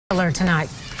alert tonight.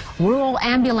 Rural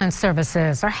ambulance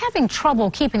services are having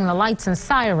trouble keeping the lights and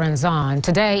sirens on.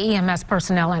 Today, EMS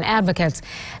personnel and advocates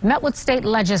met with state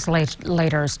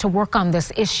legislators to work on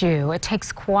this issue. It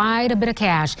takes quite a bit of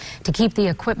cash to keep the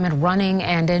equipment running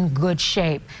and in good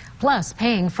shape, plus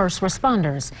paying first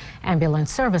responders.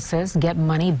 Ambulance services get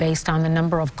money based on the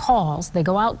number of calls they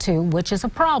go out to, which is a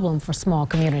problem for small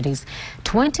communities.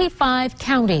 25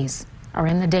 counties are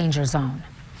in the danger zone.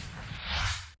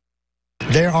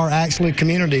 There are actually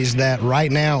communities that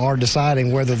right now are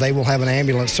deciding whether they will have an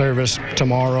ambulance service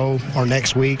tomorrow or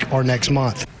next week or next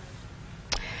month.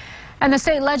 And the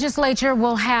state legislature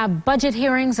will have budget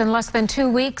hearings in less than 2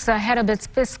 weeks ahead of its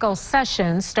fiscal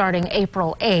session starting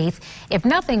April 8th. If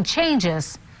nothing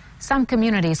changes, some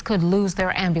communities could lose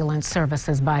their ambulance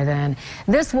services by then.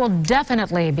 This will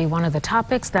definitely be one of the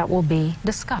topics that will be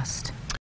discussed.